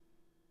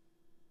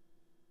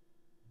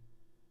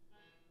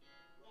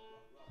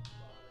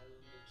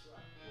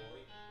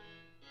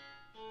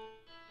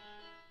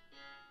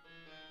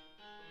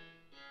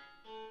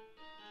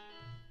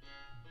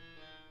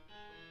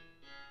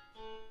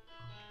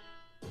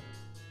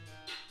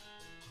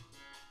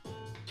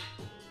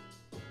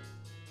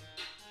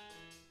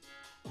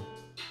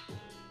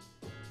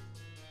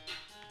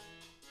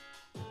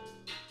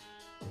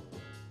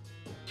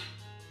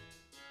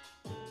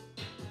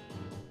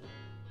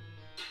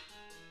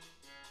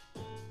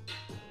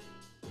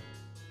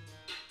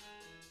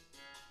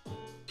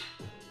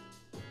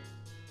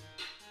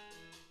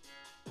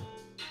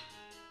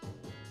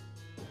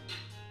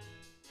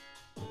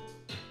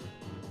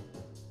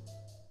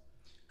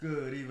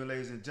Good evening,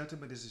 ladies and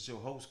gentlemen. This is your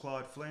host,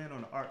 Claude Flynn,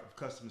 on the Art of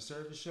Customer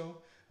Service show.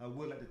 I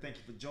would like to thank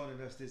you for joining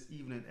us this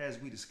evening as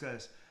we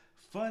discuss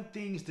fun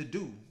things to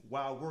do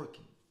while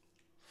working.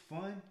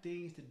 Fun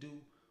things to do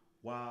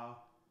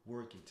while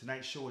working.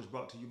 Tonight's show is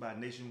brought to you by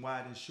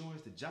Nationwide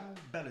Insurance, the John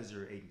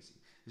Bellinger Agency.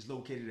 It's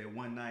located at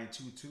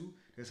 1922.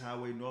 That's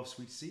Highway North,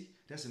 Suite C.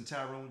 That's in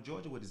Tyrone,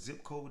 Georgia, where the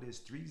zip code is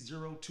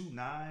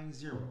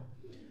 30290.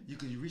 You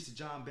can reach the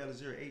John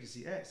Bellinger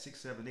Agency at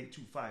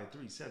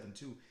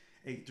 678-253-7283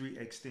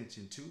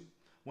 extension 2.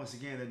 Once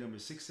again, that number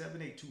is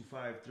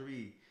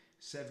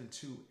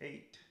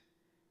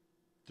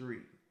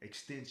 678-253-7283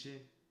 extension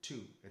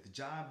 2. At the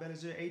John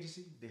Bellinger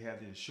Agency, they have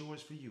the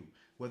insurance for you,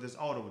 whether it's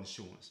auto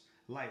insurance,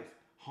 life,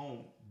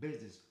 home,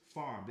 business,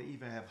 farm. They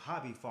even have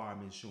hobby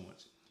farm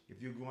insurance.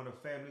 If you're growing a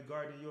family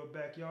garden in your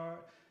backyard,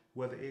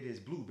 whether it is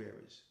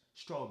blueberries,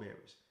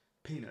 strawberries,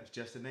 peanuts,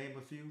 just to name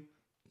a few,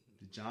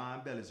 the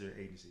John Bellinger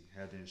Agency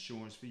have the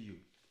insurance for you.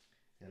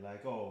 And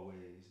like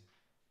always,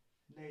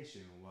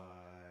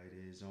 Nationwide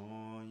is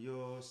on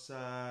your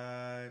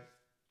side.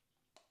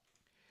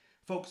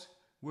 Folks,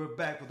 we're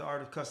back with the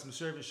Art of Customer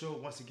Service show.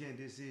 Once again,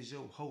 this is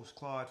your host,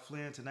 Claude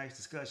Flynn. Tonight's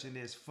discussion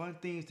is fun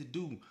things to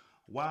do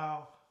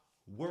while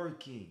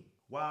working.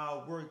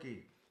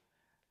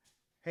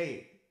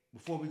 Hey,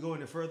 before we go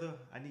any further,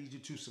 I need you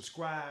to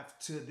subscribe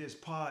to this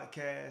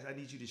podcast. I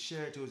need you to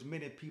share it to as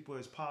many people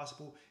as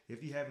possible.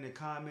 If you have any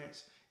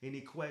comments,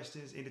 any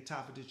questions, any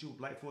topic that you would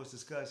like for us to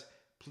discuss,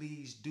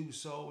 please do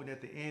so. And at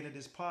the end of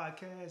this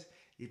podcast,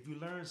 if you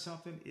learned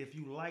something, if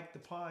you like the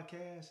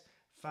podcast,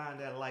 find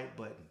that like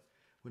button.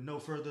 With no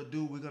further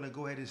ado, we're going to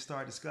go ahead and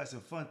start discussing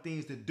fun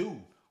things to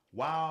do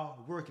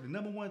while working. The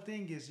number one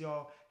thing is,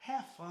 y'all,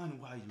 have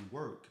fun while you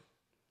work.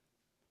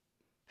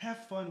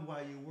 Have fun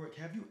while you work.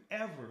 Have you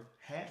ever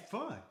had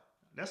fun?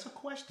 That's a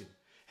question.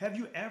 Have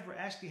you ever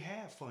actually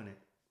had fun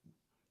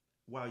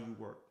while you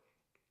work?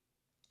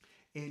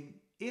 And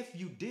if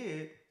you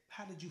did,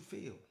 how did you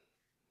feel?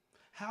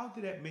 How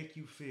did that make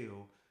you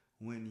feel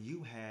when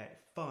you had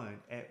fun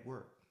at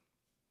work?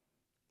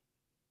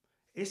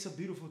 It's a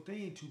beautiful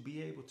thing to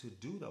be able to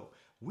do, though.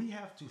 We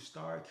have to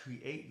start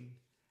creating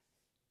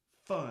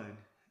fun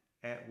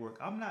at work.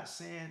 I'm not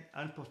saying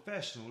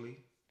unprofessionally.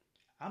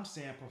 I'm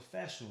saying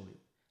professionally.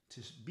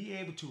 To be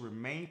able to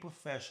remain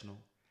professional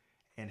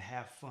and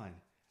have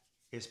fun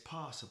is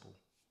possible.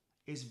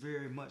 It's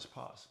very much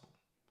possible.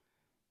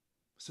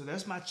 So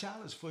that's my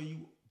challenge for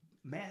you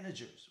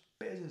managers,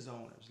 business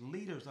owners,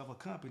 leaders of a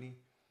company.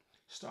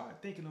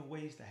 Start thinking of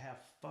ways to have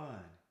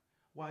fun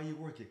while you're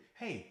working.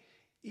 Hey,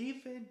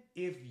 even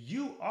if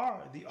you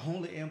are the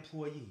only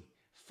employee,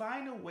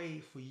 find a way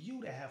for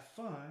you to have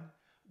fun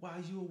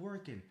while you're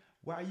working,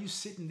 while you're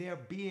sitting there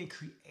being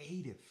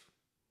creative.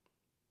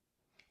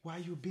 While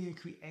you're being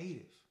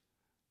creative.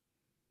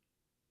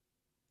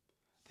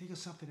 Think of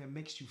something that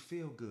makes you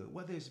feel good.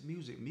 Whether it's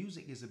music.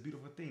 Music is a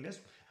beautiful thing.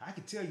 I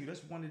can tell you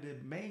that's one of the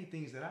main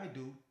things that I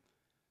do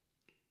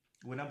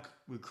when I'm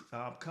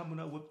coming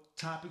up with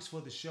topics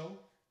for the show.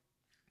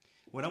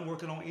 When I'm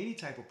working on any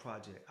type of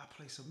project, I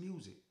play some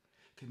music.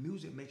 Because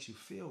music makes you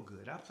feel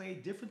good. I play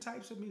different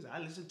types of music. I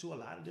listen to a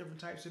lot of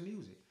different types of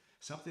music.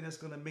 Something that's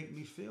going to make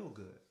me feel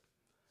good.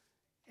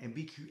 And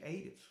be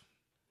creative.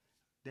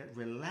 That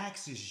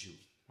relaxes you.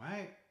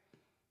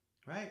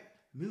 Right?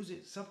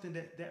 Music, something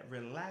that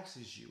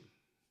relaxes you.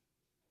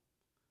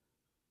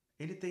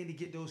 Anything to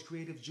get those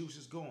creative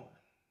juices going.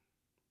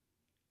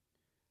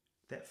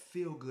 That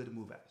feel good to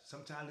move out.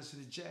 Sometimes I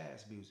listen to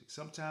jazz music.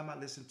 Sometimes I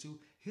listen to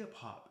hip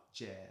hop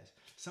jazz.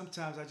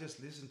 Sometimes I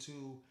just listen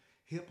to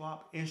hip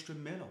hop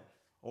instrumental.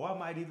 Or I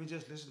might even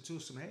just listen to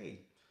some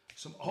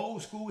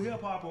old school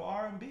hip hop or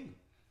R&B.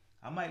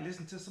 I might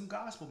listen to some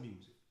gospel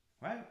music.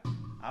 Right?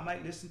 I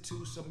might listen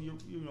to some your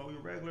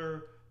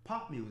regular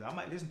pop music. I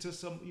might listen to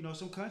some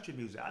country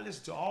music. I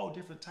listen to all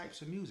different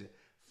types of music.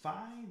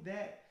 Find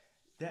that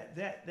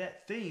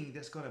thing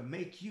that's going to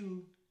make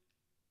you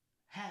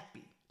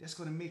happy. That's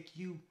going to make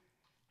you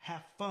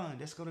have fun.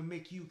 That's going to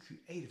make you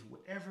creative.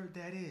 Whatever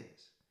that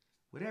is.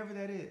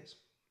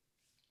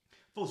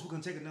 Folks, we're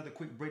going to take another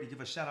quick break to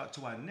give a shout out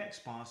to our next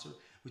sponsor,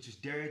 which is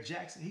Derek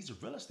Jackson. He's a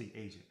real estate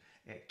agent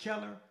at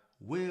Keller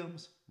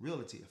Williams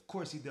Realty. Of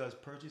course, he does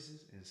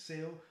purchases and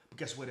sale, but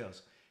guess what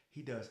else?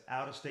 He does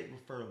out-of-state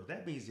referrals.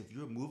 That means if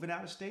you're moving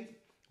out of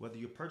state, whether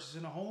you're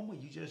purchasing a home or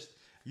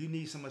you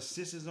need some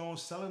assistance on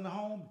selling the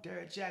home,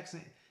 Derek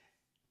Jackson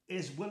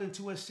is willing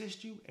to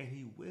assist you, and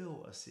he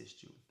will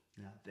assist you.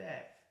 Now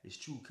that is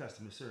true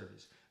customer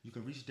service. You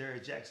can reach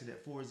Derek Jackson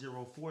at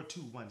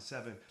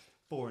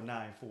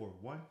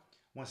 404-217-4941.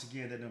 Once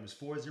again, that number is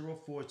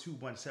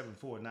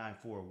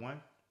 404-217-4941.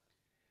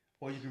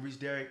 Or you can reach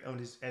Derek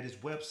at his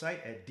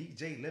website at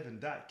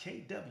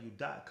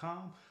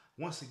djliving.kw.com.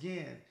 Once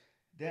again,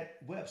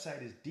 that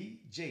website is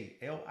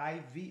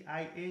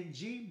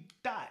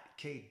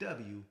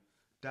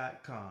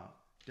djliving.kw.com.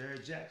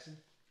 Derek Jackson,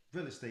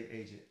 real estate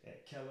agent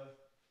at Keller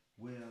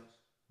Williams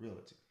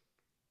Realty.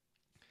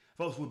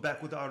 Folks, we're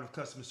back with the Art of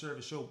Customer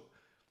Service show.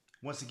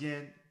 Once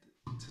again,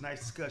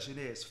 tonight's discussion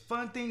is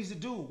fun things to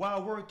do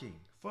while working.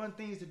 Fun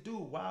things to do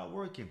while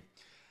working.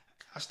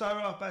 I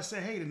started off by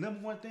saying, hey, the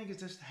number one thing is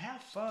just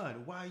have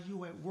fun while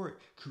you at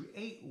work.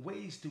 Create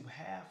ways to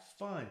have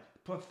fun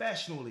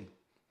professionally.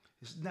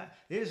 It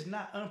is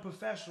not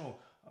unprofessional.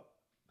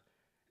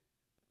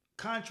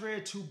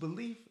 Contrary to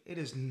belief, it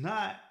is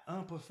not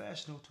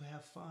unprofessional to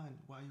have fun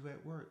while you're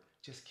at work.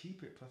 Just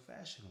keep it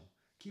professional.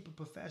 Keep it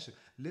professional.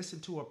 Listen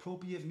to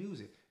appropriate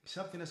music,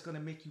 something that's going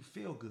to make you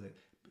feel good,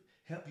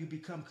 help you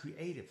become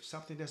creative,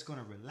 something that's going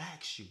to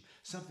relax you,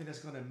 something that's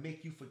going to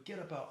make you forget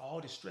about all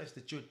the stress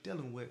that you're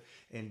dealing with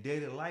in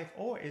daily life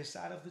or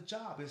inside of the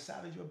job,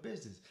 inside of your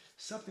business.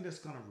 Something that's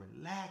going to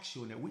relax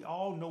you. And we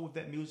all know what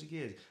that music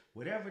is.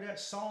 Whatever that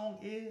song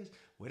is,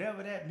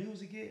 whatever that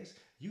music is,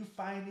 you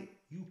find it,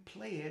 you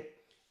play it,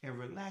 and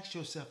relax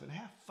yourself and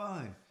have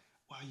fun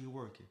while you're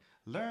working.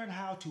 Learn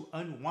how to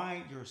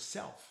unwind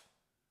yourself.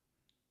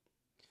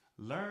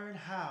 Learn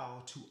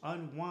how to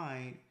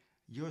unwind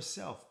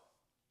yourself.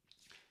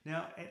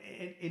 Now,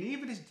 and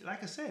even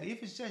like I said,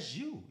 if it's just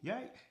you,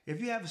 right?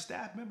 If you have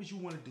staff members, you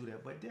want to do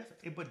that.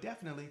 But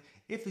definitely,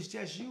 if it's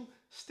just you,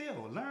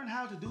 still learn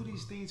how to do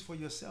these things for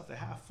yourself to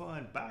have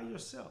fun by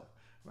yourself,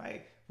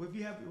 right? If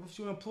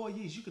your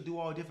employees, you could do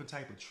all different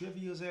type of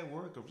trivias at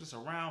work or just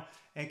around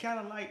and kind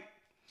of like,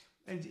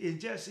 and it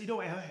just, it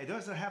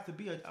doesn't have to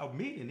be a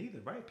meeting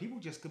either, right? People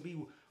just could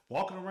be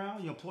walking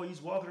around, your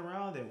employees walking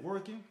around, they're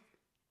working,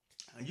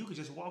 and you could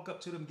just walk up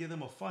to them, give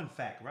them a fun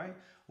fact, right?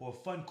 Or a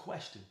fun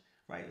question,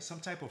 right? Some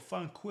type of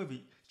fun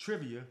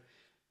trivia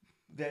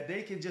that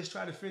they can just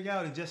try to figure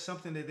out and just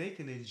something that they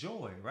can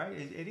enjoy, right?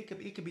 And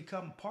it could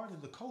become part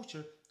of the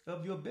culture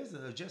of your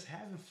business of just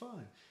having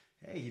fun.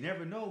 Hey, you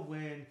never know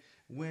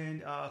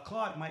when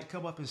Claude might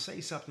come up and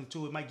say something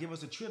to it, might give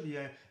us a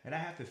trivia, and I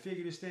have to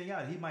figure this thing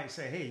out. He might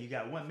say, hey, you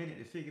got 1 minute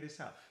to figure this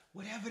out.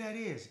 Whatever that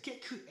is,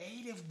 get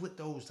creative with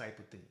those type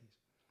of things.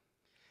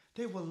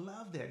 They will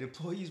love that. The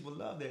employees will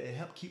love that. It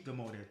help keep them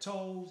on their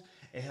toes.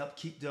 It help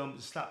keep them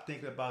stop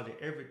thinking about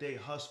their everyday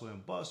hustle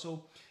and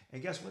bustle.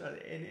 And guess what?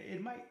 And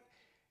it might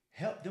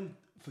help them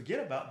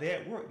forget about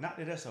their at work. Not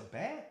that that's a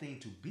bad thing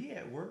to be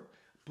at work,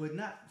 but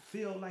not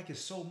feel like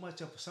it's so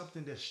much of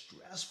something that's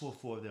stressful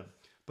for them.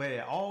 But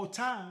at all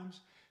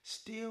times,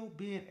 still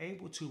being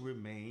able to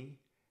remain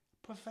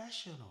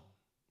professional.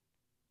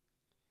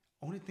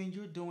 Only thing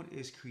you're doing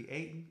is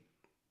creating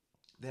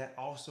that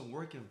awesome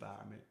work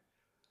environment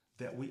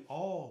that we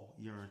all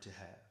yearn to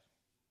have.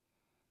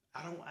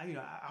 I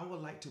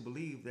would like to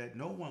believe that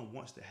no one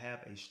wants to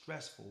have a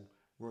stressful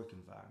work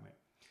environment.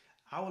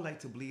 I would like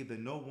to believe that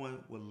no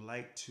one would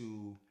like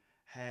to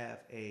have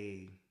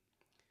a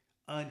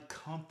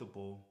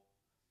uncomfortable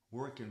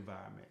work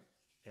environment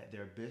at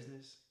their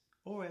business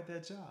or at their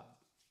job.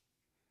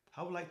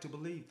 I would like to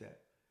believe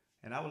that.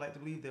 And I would like to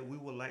believe that we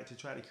would like to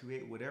try to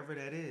create whatever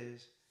that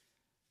is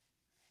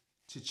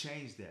to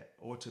change that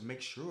or to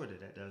make sure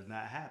that that does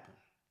not happen.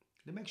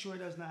 To make sure it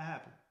does not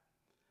happen.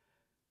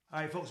 All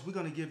right, folks, we're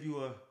going to give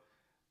you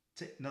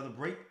another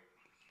break.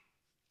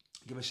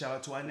 Give a shout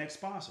out to our next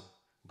sponsor.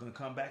 We're going to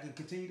come back and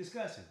continue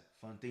discussing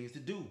fun things to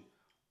do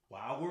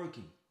while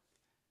working.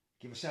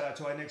 Give a shout out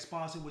to our next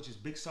sponsor, which is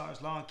Big Sarge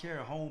Lawn Care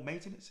and Home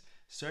Maintenance,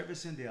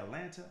 servicing the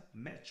Atlanta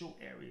metro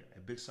area.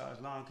 At Big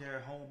Sarge Lawn Care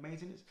and Home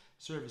Maintenance,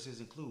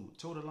 services include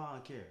total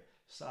lawn care,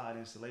 sod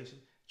installation,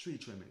 tree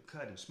trimming,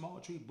 cutting, small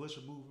tree bush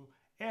removal,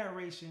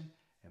 aeration,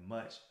 and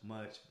much,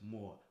 much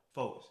more.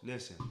 Folks,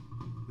 listen,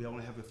 we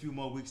only have a few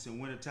more weeks in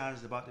winter time.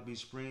 It's about to be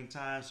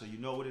springtime, so you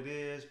know what it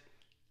is.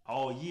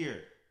 All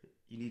year,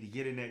 you need to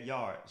get in that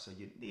yard. So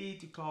you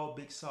need to call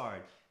Big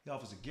Sarge. He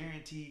offers a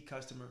guaranteed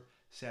customer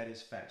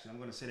satisfaction. I'm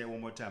going to say that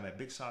one more time. At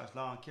Big Sarge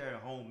Lawn Care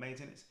and Home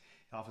Maintenance,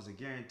 he offers a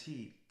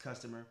guaranteed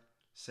customer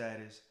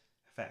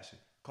satisfaction.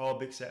 Call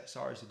Big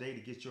Sarge today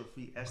to get your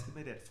free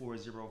estimate at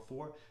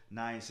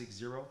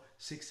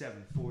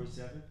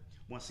 404-960-6747.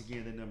 Once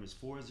again, the number is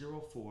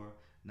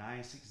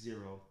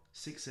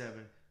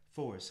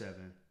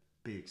 404-960-6747.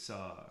 Big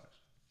Sarge.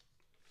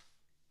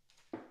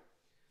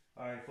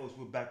 All right, folks,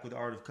 we're back with the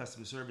Art of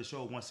Customer Service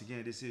show. Once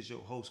again, this is your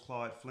host,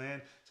 Claude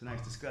Flynn.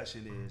 Tonight's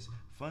discussion is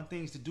fun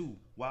things to do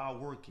while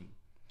working.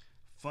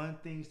 Fun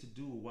things to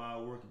do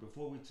while working.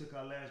 Before we took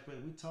our last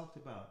break, we talked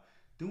about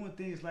doing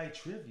things like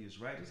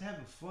trivias, right? Just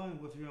having fun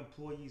with your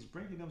employees,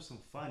 bringing them some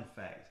fun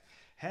facts,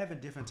 having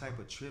different type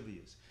of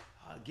trivias,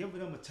 giving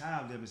them a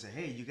time limit and say,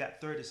 hey, you got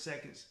 30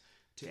 seconds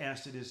to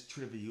answer this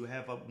trivia. You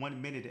have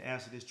 1 minute to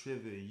answer this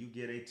trivia. You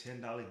get a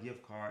 $10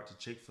 gift card to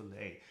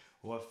Chick-fil-A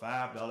or a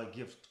 $5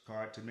 gift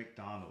card to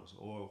McDonald's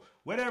or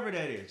whatever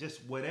that is.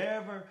 Just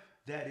whatever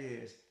that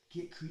is,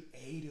 get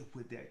creative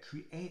with that.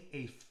 Create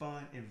a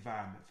fun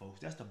environment,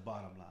 folks. That's the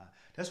bottom line.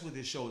 That's what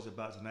this show is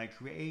about tonight.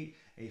 Create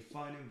a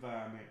fun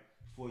environment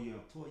for your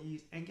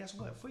employees. And guess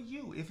what? For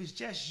you, if it's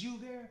just you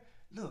there,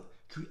 look,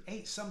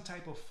 create some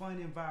type of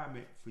fun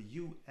environment for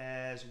you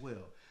as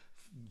well.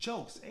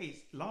 Jokes,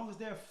 hey, as long as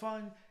they're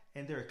fun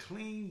and they're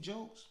clean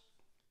jokes,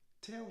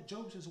 tell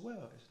jokes as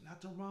well. There's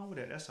nothing wrong with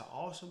that. That's an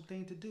awesome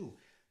thing to do.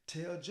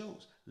 Tell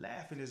jokes.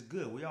 Laughing is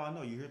good. We all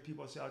know. You hear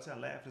people say all the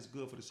time, laughing is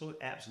good for the soul. It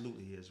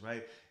absolutely is,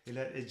 right?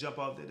 It jump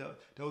off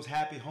those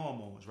happy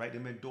hormones, right?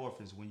 Them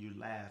endorphins when you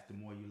laugh, the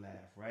more you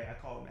laugh, right? I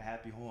call them the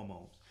happy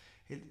hormones.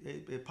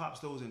 It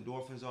pops those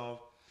endorphins off,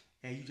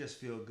 and you just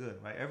feel good,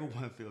 right?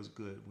 Everyone feels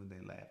good when they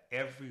laugh.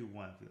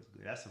 Everyone feels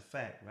good. That's a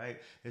fact, right?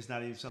 It's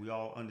not even something we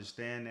all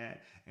understand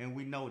that, and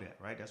we know that,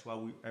 right? That's why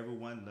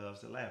everyone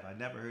loves to laugh. I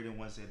never heard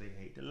anyone say they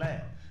hate to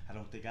laugh. I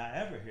don't think I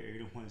ever heard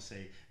anyone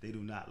say they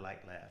do not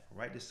like laughing,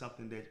 right? It's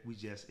something that we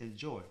just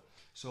enjoy.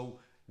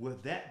 So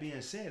with that being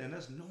said, and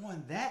us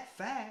knowing that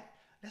fact,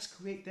 let's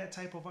create that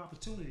type of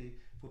opportunity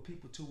for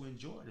people to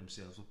enjoy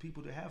themselves, for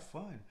people to have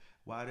fun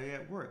while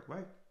they're at work,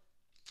 right?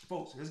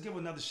 Folks, let's give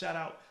another shout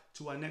out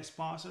to our next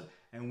sponsor,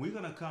 and we're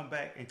going to come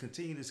back and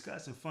continue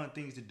discussing fun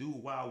things to do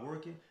while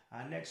working.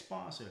 Our next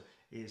sponsor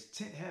is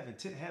Tent Heaven.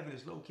 Tent Heaven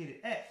is located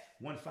at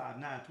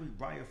 1593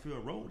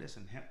 Briarfield Road. That's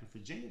in Hampton,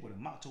 Virginia, with a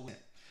motto in.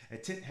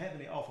 At Tent Heaven,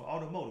 they offer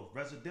automotive,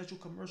 residential,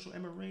 commercial,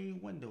 and marine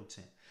window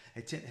tint.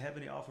 At Tent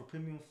Heaven, they offer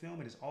premium film,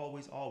 and it's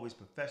always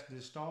professionally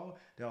installed.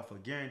 They offer a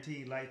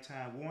guaranteed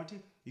lifetime warranty.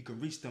 You can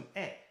reach them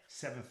at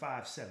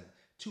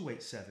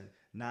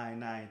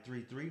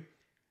 757-287-9933.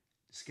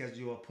 Schedule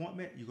your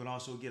appointment. You can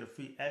also get a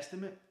free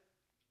estimate.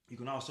 You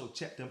can also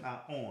check them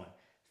out on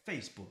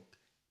Facebook,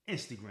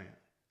 Instagram,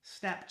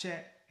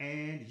 Snapchat,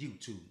 and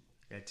YouTube.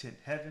 At Tent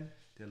Heaven,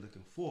 they're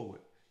looking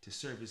forward to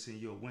servicing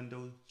your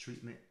window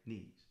treatment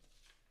needs.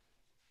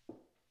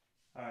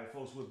 All right,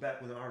 folks, we're back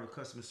with the Art of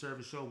Customer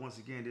Service show. Once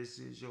again, this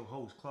is your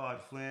host,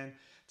 Claude Flynn.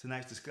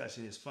 Tonight's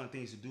discussion is fun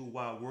things to do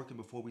while working.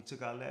 Before we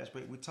took our last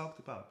break, we talked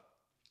about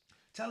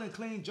telling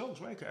clean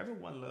jokes, right? Because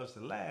everyone loves to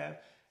laugh.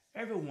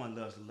 Everyone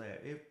loves to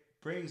laugh. It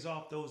brings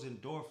off those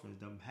endorphins,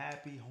 them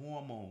happy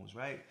hormones,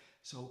 right?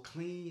 So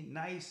clean,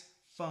 nice,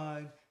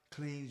 fun,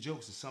 clean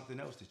jokes is something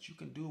else that you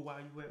can do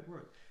while you're at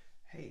work.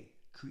 Hey,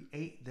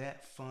 create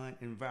that fun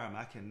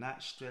environment. I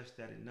cannot stress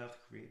that enough.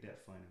 Create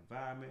that fun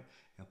environment.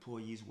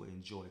 Employees will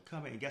enjoy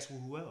coming. And guess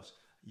who else?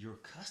 Your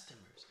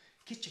customers.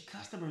 Get your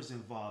customers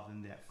involved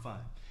in that fun.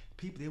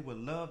 People, they will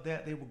love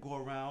that. They will go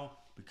around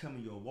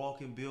becoming your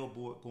walking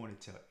billboard, going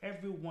to tell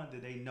everyone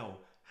that they know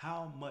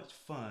how much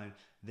fun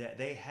that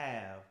they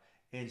have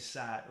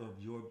inside of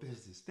your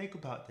business. Think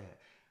about that.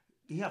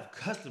 You have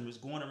customers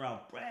going around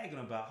bragging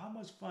about how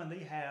much fun they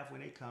have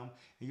when they come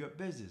in your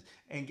business.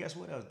 And guess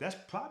what else? That's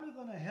probably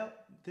going to help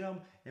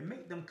them and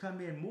make them come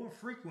in more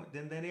frequent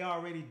than they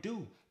already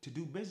do to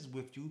do business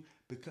with you,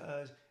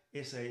 because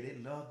they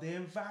love the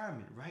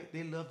environment, right?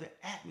 They love the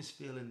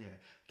atmosphere in there.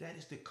 That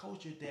is the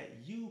culture that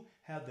you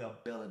have the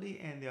ability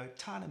and the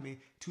autonomy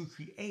to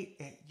create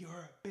at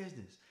your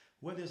business.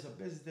 Whether it's a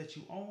business that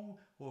you own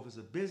or if it's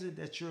a business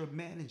that you're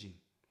managing,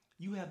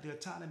 you have the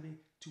autonomy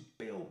to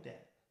build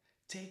that.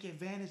 Take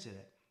advantage of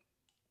that,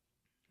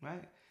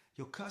 right?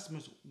 Your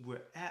customers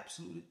will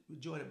absolutely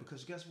enjoy it,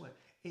 because guess what?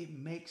 It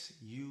makes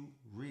you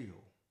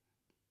real.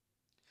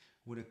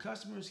 When the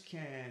customers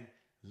can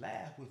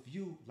laugh with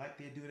you like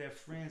they do their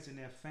friends and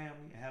their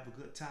family and have a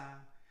good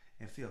time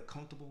and feel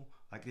comfortable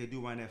like they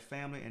do around their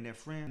family and their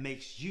friends, it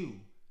makes you,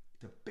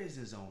 the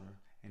business owner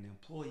and the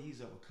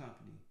employees of a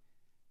company,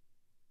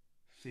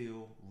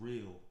 feel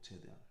real to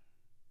them,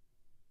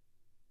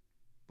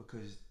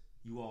 because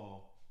you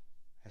all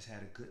has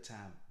had a good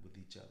time with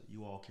each other.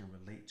 You all can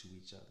relate to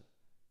each other.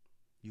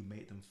 You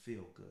made them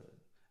feel good.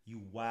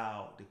 You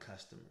wowed the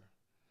customer.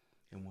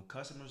 And when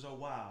customers are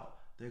wowed,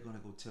 they're going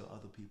to go tell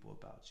other people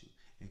about you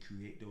and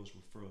create those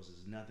referrals.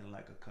 There's nothing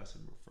like a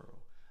customer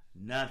referral.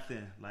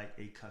 Nothing like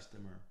a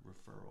customer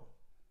referral,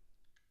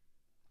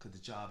 because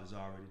the job is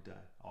already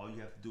done. All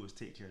you have to do is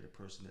take care of the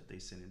person that they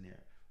send in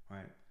there,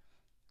 right?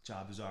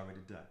 Job is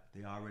already done.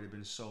 They already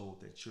been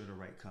sold that you're the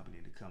right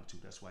company to come to.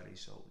 That's why they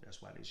sold.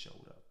 That's why they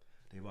showed up.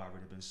 They've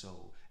already been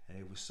sold, and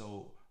they were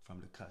sold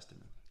from the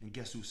customer. And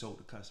guess who sold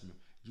the customer?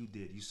 You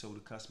did. You sold the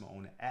customer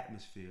on the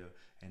atmosphere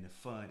and the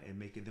fun and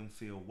making them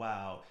feel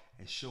wild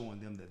and showing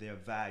them that they're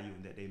valued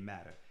and that they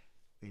matter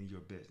in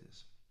your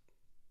business.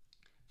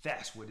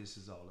 That's what this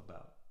is all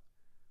about.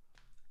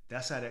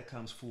 That's how that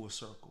comes full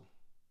circle.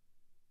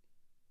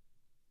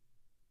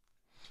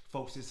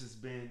 Folks, this has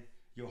been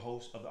your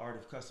host of the Art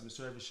of Customer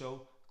Service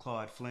show,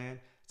 Claude Flynn.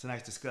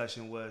 Tonight's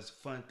discussion was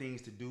fun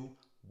things to do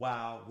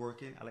while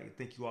working. I'd like to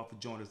thank you all for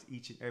joining us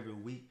each and every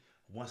week.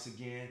 Once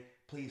again,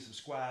 please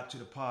subscribe to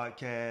the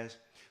podcast.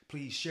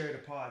 Please share the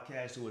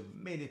podcast to as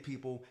many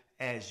people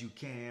as you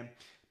can.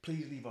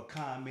 Please leave a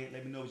comment.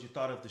 Let me know what you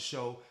thought of the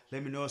show.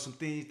 Let me know some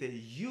things that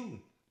you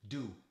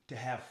do to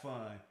have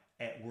fun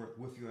at work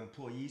with your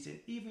employees and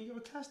even your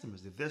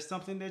customers. If there's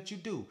something that you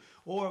do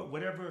or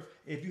whatever,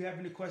 if you have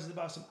any questions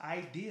about some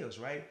ideas,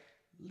 right?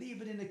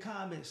 Leave it in the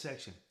comment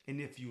section. And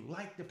if you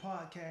like the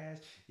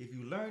podcast, if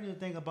you learn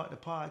anything about the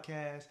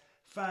podcast,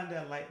 find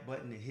that like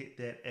button and hit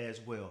that as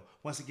well.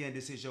 Once again,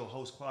 this is your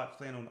host, Claude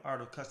Flynn, on the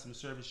Art of Customer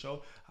Service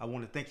show. I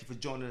want to thank you for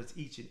joining us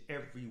each and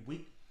every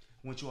week.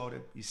 I want you all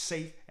to be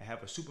safe and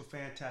have a super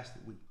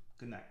fantastic week.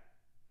 Good night.